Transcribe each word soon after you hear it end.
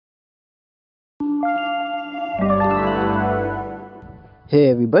Hey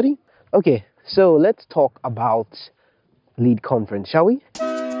everybody. Okay, so let's talk about lead conference, shall we?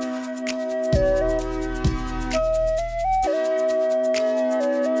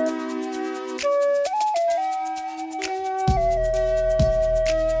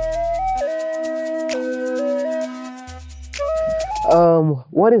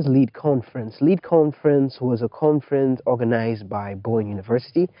 What is lead conference? Lead conference was a conference organized by Bowen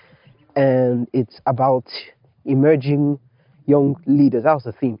University, and it's about emerging young leaders. That was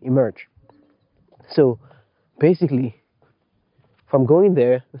the theme, emerge. So basically, from going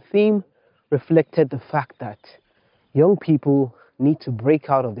there, the theme reflected the fact that young people need to break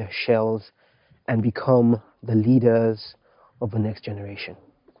out of their shells and become the leaders of the next generation.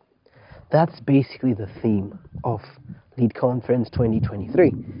 That's basically the theme of Lead Conference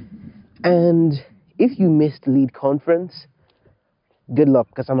 2023. And if you missed Lead Conference, good luck,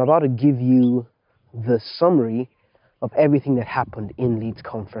 because I'm about to give you the summary of everything that happened in Lead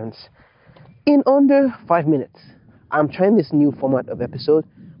Conference in under 5 minutes. I'm trying this new format of episode.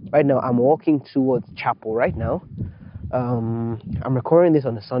 Right now, I'm walking towards chapel right now. I'm recording this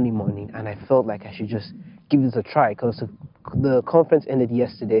on a Sunday morning, and I felt like I should just give this a try because the conference ended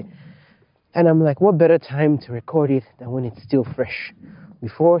yesterday. And I'm like, what better time to record it than when it's still fresh,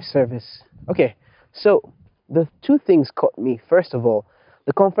 before service? Okay, so the two things caught me. First of all,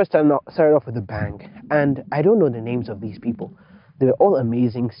 the conference started off with a bang, and I don't know the names of these people. They were all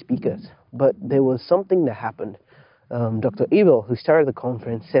amazing speakers, but there was something that happened. Dr. Abel, who started the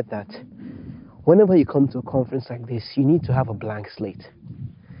conference, said that whenever you come to a conference like this, you need to have a blank slate.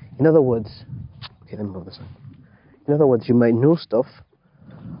 In other words, okay, let me move this one. In other words, you might know stuff,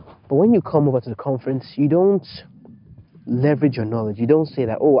 but when you come over to the conference, you don't leverage your knowledge. You don't say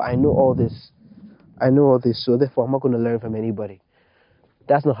that, oh, I know all this, so therefore I'm not going to learn from anybody.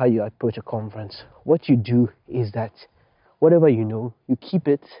 That's not how you approach a conference. What you do is that whatever you know, you keep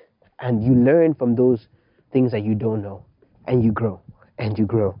it, and you learn from those things that you don't know, and you grow, and you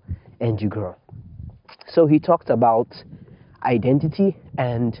grow, and you grow. So he talked about identity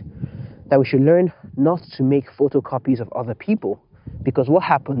and that we should learn not to make photocopies of other people, because what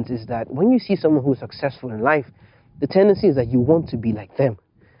happens is that when you see someone who's successful in life, the tendency is that you want to be like them.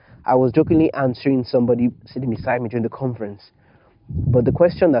 I was jokingly answering somebody sitting beside me during the conference, but the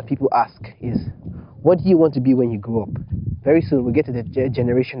question that people ask is, what do you want to be when you grow up? Very soon we'll get to the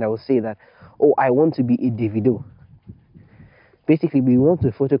generation that will say that, oh, I want to be a Davido. Basically, we want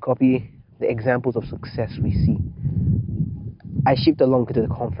to photocopy the examples of success we see. I shipped along to the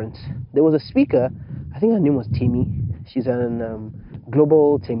conference. There was a speaker, I think her name was Timmy. She's an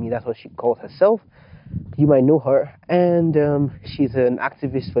global Timmy, that's what she calls herself. You might know her, and she's an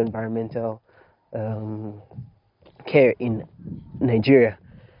activist for environmental care in Nigeria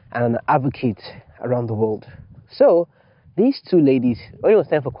and an advocate around the world. So these two ladies, when it was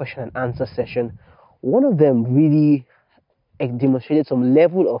time for question and answer session, one of them really demonstrated some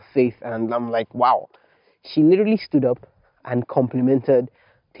level of faith, and I'm like, wow. She literally stood up and complimented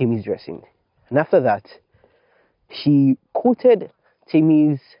Timmy's dressing. And after that, she quoted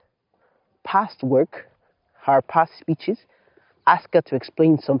Timmy's past work, her past speeches, asked her to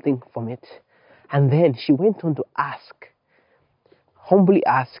explain something from it, and then she went on to humbly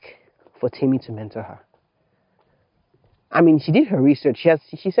ask for Timmy to mentor her. I mean, she did her research.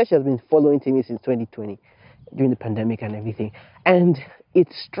 She said she has been following Timmy since 2020, during the pandemic and everything. And it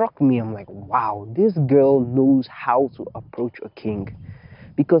struck me, I'm like, wow, this girl knows how to approach a king.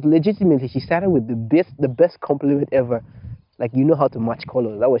 Because legitimately, she started with the best compliment ever. Like, you know how to match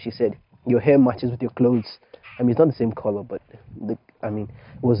colors. That's what she said. Your hair matches with your clothes. I mean, it's not the same color, but it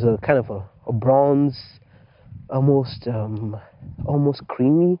was a kind of a bronze, almost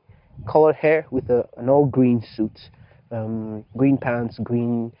creamy colored hair with an all green suit, green pants,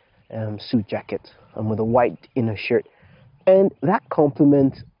 green suit jacket, with a white inner shirt. And that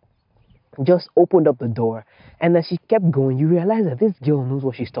compliment just opened up the door. And as she kept going, you realize that this girl knows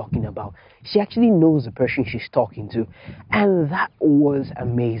what she's talking about. She actually knows the person she's talking to. And that was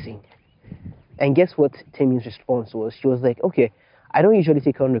amazing. And guess what Timmy's response was? She was like, okay, I don't usually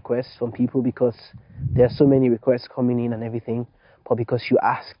take on requests from people because there are so many requests coming in and everything. But because you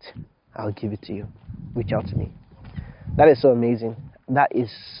asked, I'll give it to you. Reach out to me. That is so amazing. That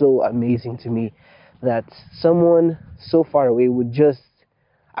is so amazing to me that someone so far away would just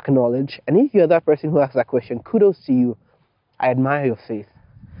acknowledge. And if you're that person who asked that question, kudos to you. I admire your faith.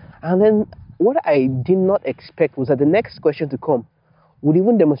 And then what I did not expect was that the next question to come would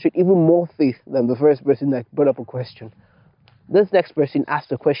even demonstrate even more faith than the first person that brought up a question. This next person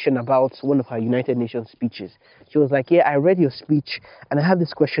asked a question about one of her United Nations speeches. She was like, yeah, I read your speech and I have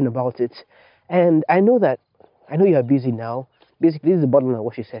this question about it. And I know you are busy now. Basically, this is the bottom line of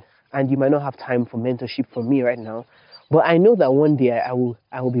what she said. And you might not have time for mentorship from me right now, but I know that one day I will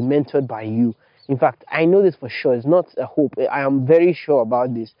be mentored by you. In fact, I know this for sure. It's not a hope. I am very sure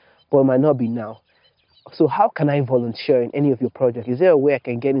about this, but it might not be now. So how can I volunteer in any of your projects? Is there a way I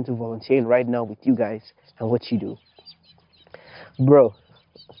can get into volunteering right now with you guys and what you do? Bro,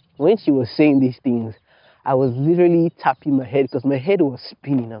 when she was saying these things, I was literally tapping my head because my head was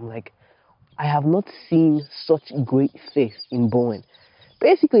spinning. I'm like, I have not seen such great faith in Bowen.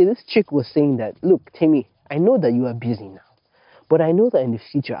 Basically, this chick was saying that, look, Timmy, I know that you are busy now, but I know that in the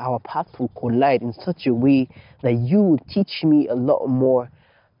future our paths will collide in such a way that you will teach me a lot more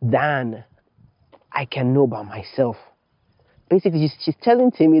than I can know by myself. Basically, she's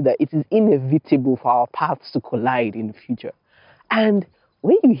telling Timmy that it is inevitable for our paths to collide in the future. And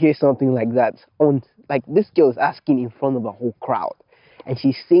when you hear something like that, like this girl is asking in front of a whole crowd, and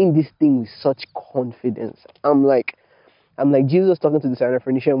she's saying this thing with such confidence. I'm like Jesus talking to the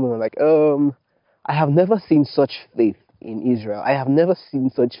Syrophoenician woman, like, I have never seen such faith in Israel. I have never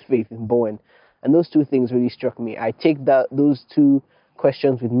seen such faith in Bowen. And those two things really struck me. I take those two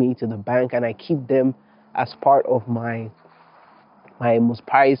questions with me to the bank, and I keep them as part of my most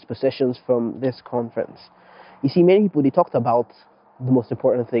prized possessions from this conference. You see, many people, they talked about the most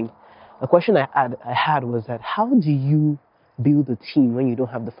important thing. The question I had was that how do you build a team when you don't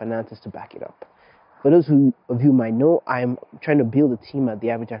have the finances to back it up? For those of you might know, I'm trying to build a team at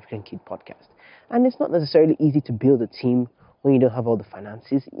the Average African Kid podcast. And it's not necessarily easy to build a team when you don't have all the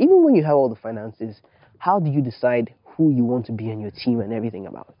finances. Even when you have all the finances, how do you decide who you want to be on your team and everything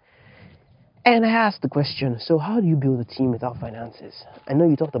about it? And I asked the question, so how do you build a team without finances? I know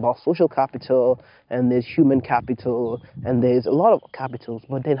you talked about social capital, and there's human capital, and there's a lot of capitals,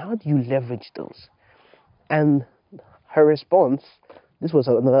 but then how do you leverage those? And her response, this was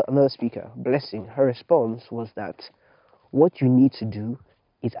another speaker, Blessing, her response was that what you need to do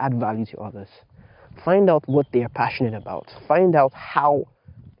is add value to others. Find out what they are passionate about. Find out how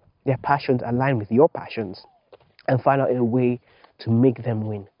their passions align with your passions, and find out a way to make them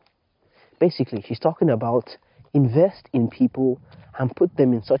win. Basically, she's talking about invest in people and put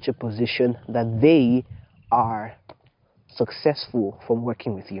them in such a position that they are successful from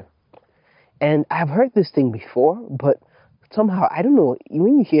working with you. And I've heard this thing before, but somehow, I don't know,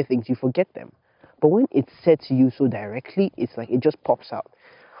 when you hear things, you forget them. But when it's said to you so directly, it's like it just pops out.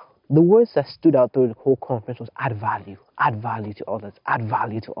 The words that stood out through the whole conference was add value to others, add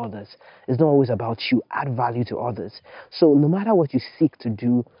value to others. It's not always about you, add value to others. So no matter what you seek to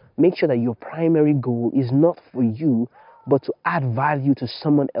do, make sure that your primary goal is not for you, but to add value to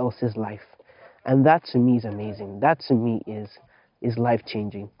someone else's life. And that to me is amazing. That to me is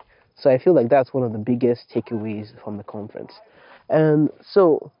life-changing. So I feel like that's one of the biggest takeaways from the conference. And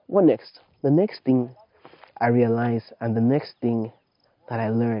so what next? The next thing I realized, and the next thing that I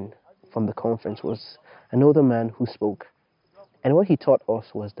learned from the conference, was another man who spoke. And what he taught us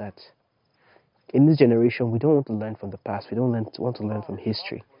was that in this generation, we don't want to learn from the past. We don't want to learn from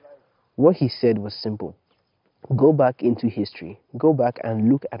history. What he said was simple. Go back into history. Go back and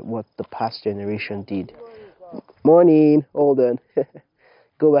look at what the past generation did. Morning, hold on.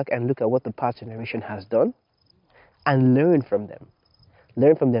 Go back and look at what the past generation has done and learn from them.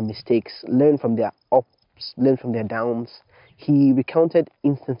 Learn from their mistakes. Learn from their ups. Learn from their downs. He recounted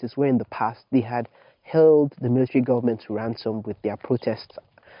instances where in the past they had held the military government to ransom with their protests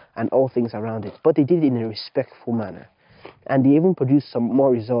and all things around it, but they did it in a respectful manner. And they even produced some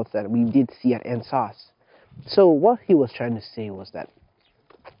more results that we did see at NSAS. So what he was trying to say was that,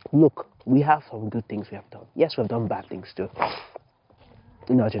 look, we have some good things we have done. Yes, we have done bad things too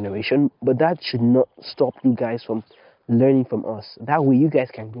in our generation, but that should not stop you guys from learning from us. That way you guys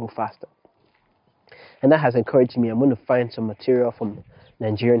can grow faster. And that has encouraged me. I'm going to find some material from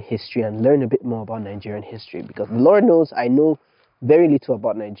Nigerian history and learn a bit more about Nigerian history, because Lord knows I know very little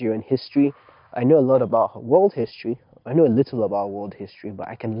about Nigerian history. I know a lot about world history. I know a little about world history, but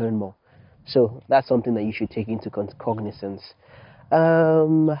I can learn more. So that's something that you should take into cognizance.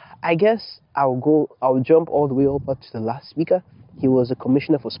 I guess I'll jump all the way over to the last speaker. He was a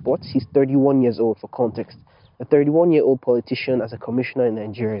commissioner for sports. He's 31 years old, for context. A 31-year-old politician as a commissioner in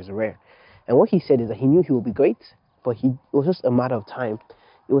Nigeria is rare. And what he said is that he knew he would be great, but it was just a matter of time.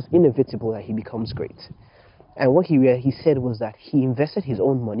 It was inevitable that he becomes great. And what he said was that he invested his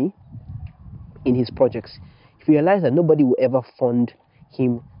own money in his projects. He realized that nobody will ever fund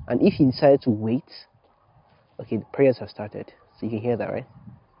him, and if he decided to wait, okay, the prayers have started, so you can hear that, right?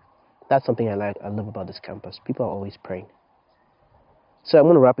 That's something I love about this campus. People are always praying. So I'm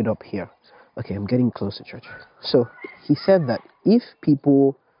going to wrap it up here. Okay, I'm getting close to church. So he said that if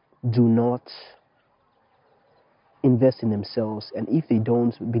people do not invest in themselves, and if they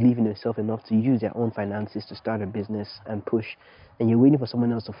don't believe in themselves enough to use their own finances to start a business and push, and you're waiting for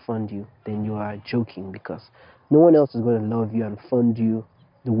someone else to fund you, then you are joking, because no one else is going to love you and fund you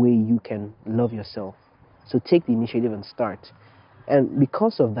the way you can love yourself. So take the initiative and start. And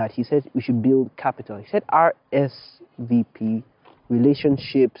because of that, he said we should build capital. He said RSVP: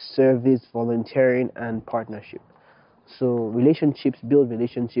 relationship, service, volunteering, and partnership. So relationships, build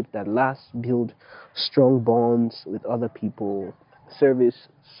relationships that last, build strong bonds with other people. Service,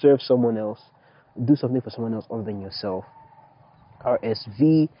 serve someone else, do something for someone else other than yourself.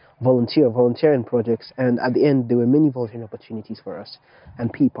 RSV, volunteering projects, and at the end there were many volunteering opportunities for us.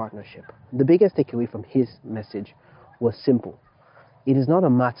 And P, partnership. The biggest takeaway from his message was simple. It is not a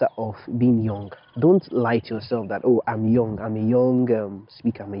matter of being young. Don't lie to yourself that, oh, I'm young, I'm a young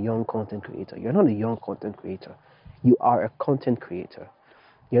speaker, I'm a young content creator. You're not a young content creator. You are a content creator.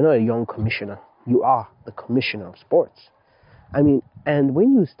 You're not a young commissioner. You are the commissioner of sports. I mean, and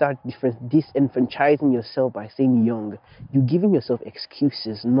when you start disenfranchising yourself by saying young, you're giving yourself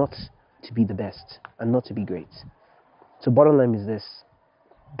excuses not to be the best and not to be great. So bottom line is this: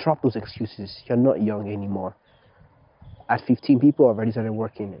 drop those excuses. You're not young anymore. At 15, people have already started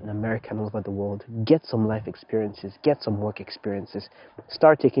working in America and all over the world. Get some life experiences. Get some work experiences.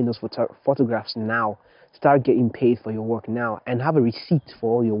 Start taking those photographs now. Start getting paid for your work now. And have a receipt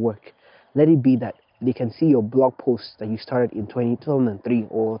for all your work. Let it be that they can see your blog posts that you started in 2003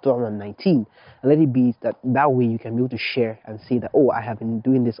 or 2019. And let it be that way you can be able to share and say that, oh, I have been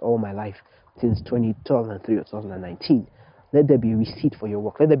doing this all my life since 2003 or 2019. Let there be a receipt for your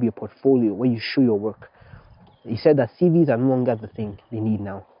work. Let there be a portfolio where you show your work. He said that CVs are no longer the thing they need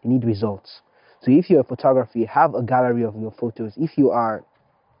now. They need results. So if you're a photographer, have a gallery of your photos. If you are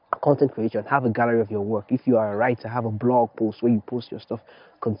a content creator, have a gallery of your work. If you are a writer, have a blog post where you post your stuff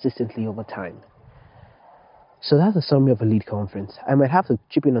consistently over time. So that's a summary of a lead conference. I might have to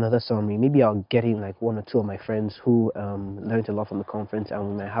chip in another summary. Maybe I'll get in like one or two of my friends who learned a lot from the conference, and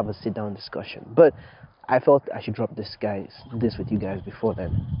we might have a sit-down discussion. But I felt I should drop this with you guys before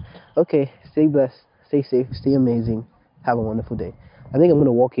then. Okay, stay blessed. Stay safe, stay amazing, have a wonderful day. I think I'm going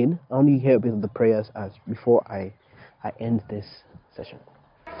to walk in. I only hear a bit of the prayers before I end this session.